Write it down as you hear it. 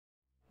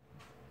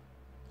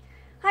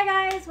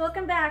guys,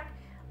 welcome back.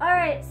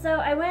 Alright, so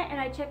I went and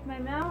I checked my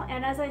mail,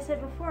 and as I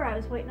said before, I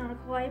was waiting on a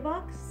Kawaii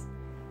Box.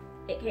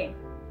 It came.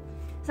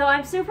 So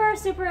I'm super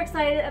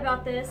excited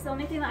about this. The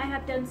only thing that I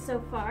have done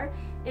so far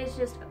is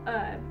just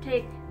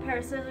take a pair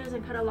of scissors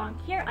and cut along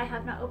here. I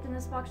have not opened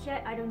this box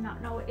yet. I do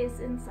not know what is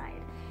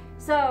inside.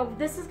 So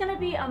this is going to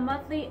be a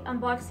monthly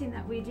unboxing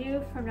that we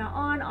do from now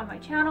on my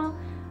channel.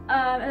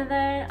 And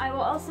then I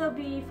will also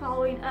be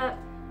following up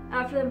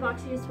after the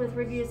unboxings with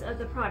reviews of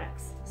the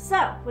products.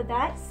 So with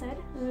that said,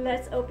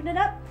 let's open it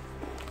up.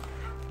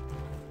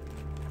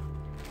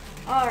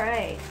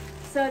 Alright,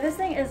 so this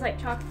thing is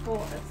like chock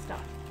full of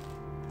stuff.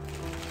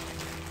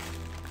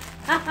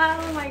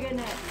 Oh my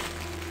goodness.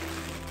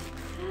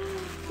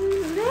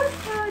 Look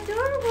how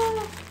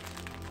adorable.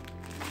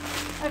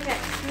 Okay,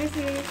 let me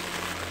see.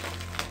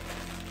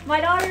 My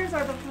daughters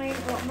are behind,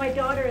 well, my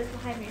daughter is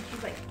behind me and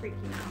she's like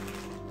freaking out.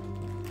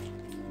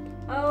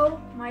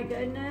 Oh my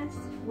goodness,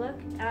 look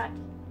at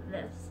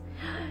this.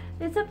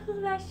 It's a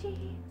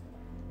plushie.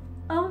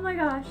 Oh my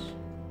gosh.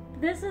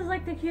 This is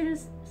like the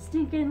cutest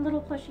stinking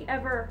little plushie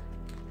ever.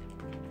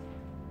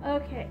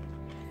 Okay.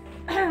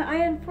 I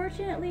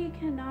unfortunately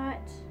cannot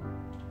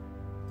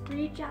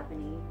read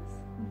Japanese,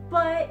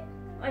 but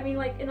I mean,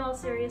 like, in all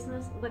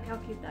seriousness, look how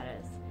cute that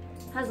is.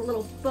 It has a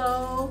little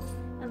bow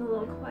and the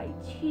little kawaii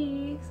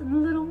cheeks and the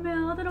little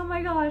mouth, and oh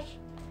my gosh.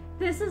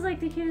 This is like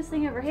the cutest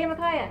thing ever. Hey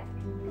Micaiah,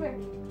 come here.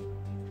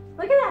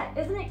 Look at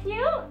that, isn't it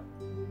cute?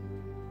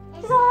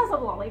 She still has a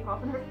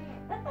lollipop in her.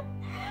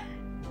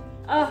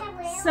 Oh,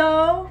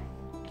 so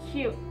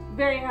cute.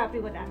 Very happy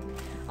with that.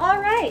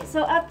 Alright,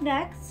 so up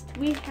next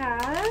we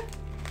have,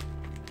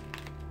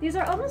 these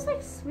are almost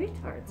like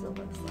sweethearts, it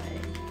looks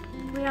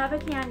like. We have a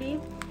candy.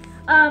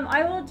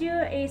 I will do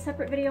a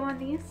separate video on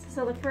these,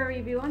 so look for a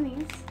review on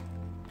these.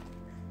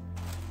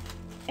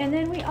 And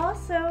then we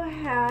also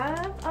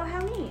have, oh how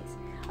neat.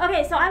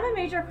 Okay, so I'm a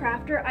major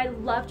crafter. I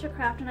love to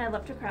craft, and I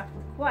love to craft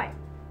with kawaii.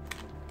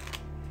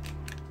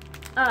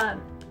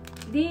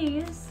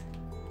 These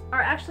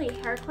are actually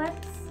hair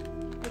clips,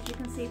 which you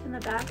can see from the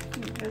back,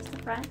 and here's the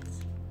front.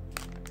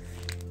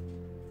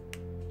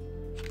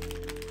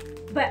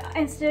 But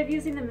instead of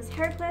using them as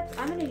hair clips,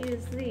 I'm going to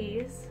use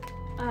these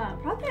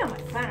probably on my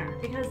planner,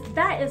 because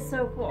that is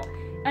so cool.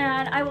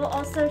 And I will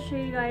also show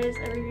you guys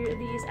a review of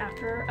these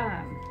after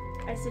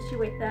I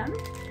situate them.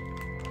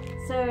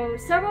 So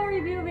several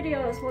review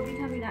videos will be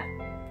coming up.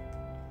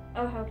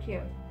 Oh, how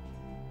cute.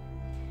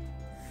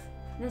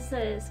 This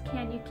says,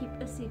 can you keep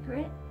a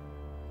secret?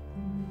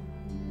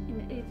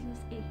 And it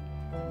is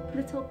a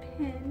little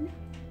pin.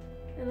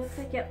 It looks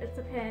like, yep, it's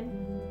a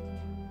pin.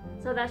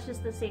 So that's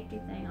just the safety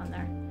thing on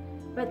there.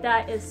 But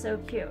that is so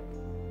cute.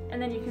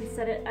 And then you can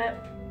set it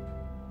up.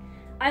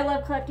 I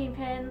love collecting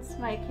pins.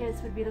 My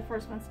kids would be the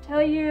first ones to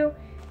tell you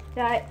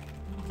that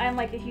I'm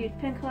like a huge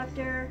pin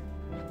collector.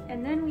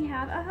 And then we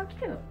have, oh how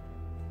cute.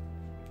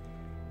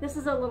 This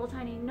is a little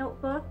tiny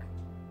notebook.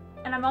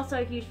 And I'm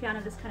also a huge fan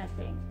of this kind of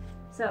thing.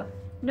 So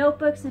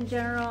notebooks in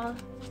general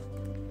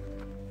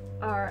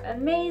are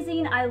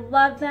amazing. I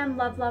love them,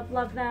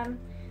 love them.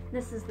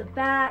 This is the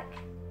back.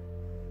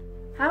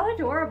 How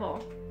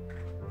adorable.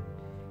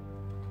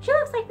 She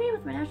looks like me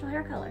with my natural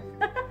hair color.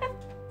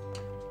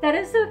 That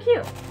is so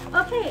cute.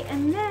 Okay,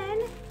 and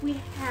then we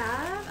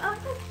have, oh, how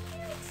cute.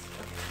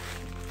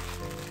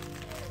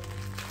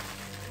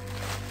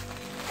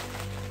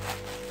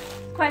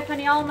 It's quite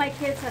funny, all my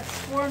kids have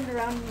swarmed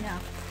around me now.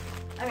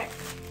 Okay.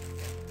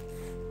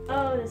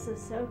 Oh, this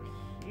is so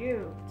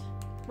cute.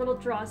 Little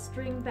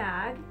drawstring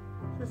bag.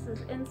 This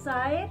is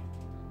inside.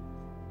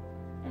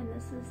 And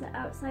this is the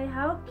outside.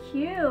 How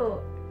cute.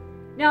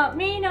 Now,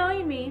 me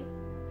knowing me,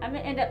 I'm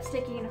gonna end up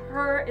sticking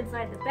her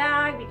inside the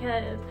bag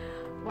because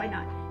why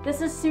not?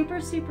 This is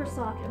super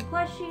soft and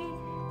plushy,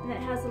 and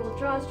it has little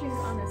drawstrings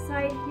on the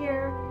side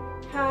here.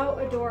 How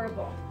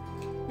adorable.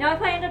 Now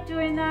if I end up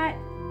doing that,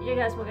 you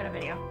guys will get a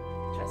video.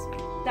 Trust me.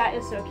 That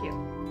is so cute.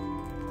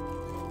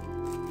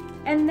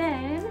 And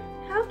then,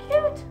 how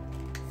cute.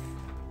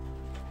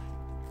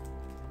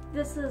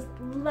 This is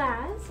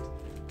last.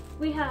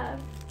 We have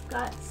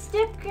got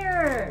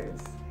stickers.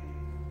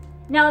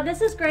 Now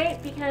this is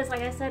great because,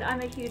 like I said,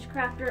 I'm a huge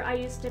crafter. I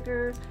use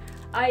stickers.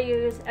 I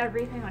use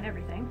everything on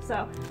everything.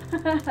 So,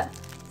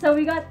 so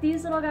we got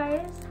these little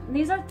guys. And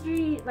these are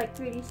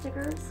 3D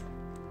stickers,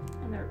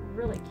 and they're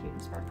really cute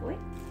and sparkly.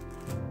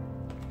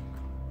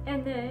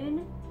 And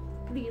then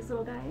these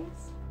little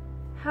guys.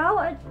 How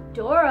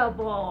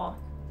adorable!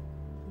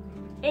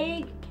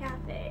 Egg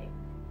Cafe.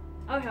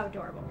 Oh, how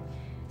adorable!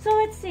 So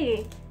let's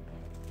see.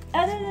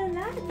 Other than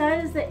that,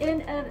 that is the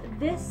end of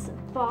this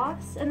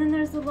box. And then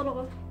there's the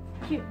little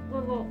cute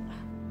little,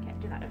 can't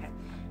do that, okay.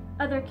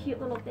 Other cute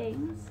little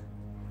things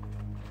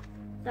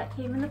that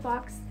came in the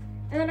box.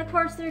 And then of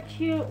course their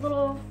cute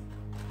little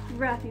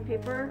wrapping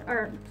paper,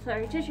 or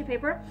sorry, tissue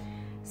paper.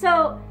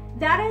 So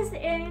that is the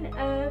end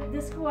of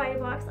this Kawaii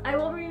box. I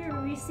will be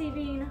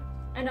receiving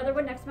another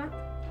one next month.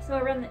 So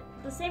around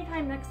the same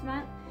time next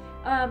month,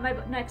 my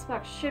next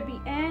box should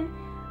be in.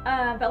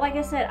 But like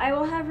I said, I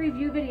will have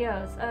review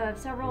videos of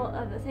several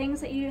of the things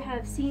that you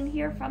have seen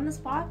here from this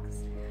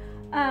box.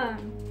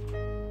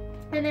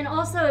 And then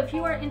also, if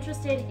you are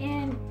interested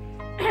in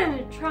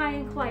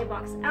trying Kawaii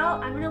Box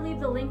out, I'm going to leave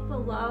the link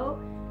below.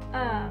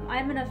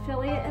 I'm an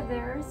affiliate of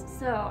theirs,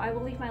 so I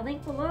will leave my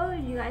link below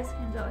and you guys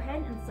can go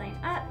ahead and sign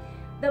up.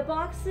 The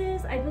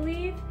boxes, I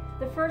believe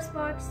the first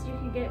box you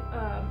can get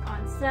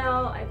on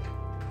sale. I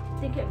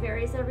think it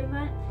varies every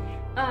month.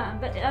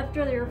 But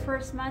after your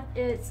first month,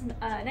 it's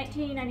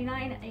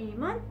 $19.99 a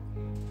month.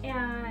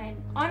 And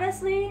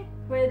honestly,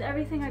 with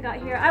everything I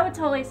got here, I would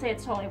totally say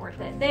it's totally worth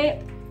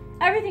it.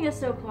 Everything is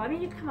so cool. I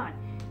mean, come on.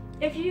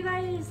 If you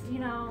guys, you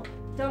know,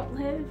 don't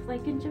live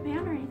like in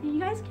Japan or anything, you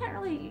guys can't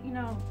really, you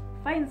know,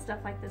 find stuff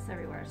like this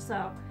everywhere.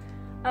 So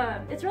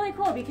it's really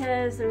cool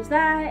because there's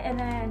that, and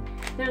then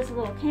there's the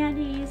little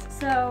candies.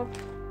 So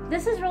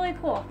this is really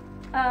cool.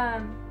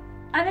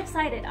 I'm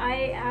excited.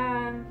 I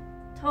am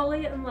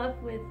totally in love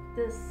with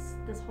this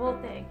whole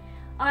thing.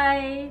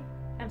 I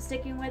am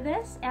sticking with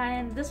this,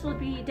 and this will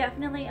be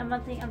definitely a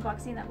monthly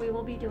unboxing that we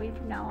will be doing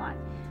from now on.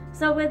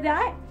 So with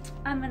that,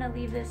 I'm gonna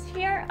leave this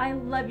here. I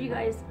love you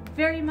guys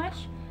very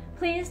much.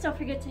 Please don't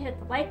forget to hit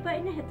the like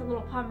button, hit the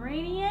little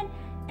Pomeranian,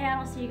 and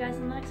I'll see you guys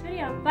in the next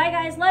video. Bye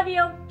guys, love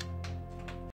you!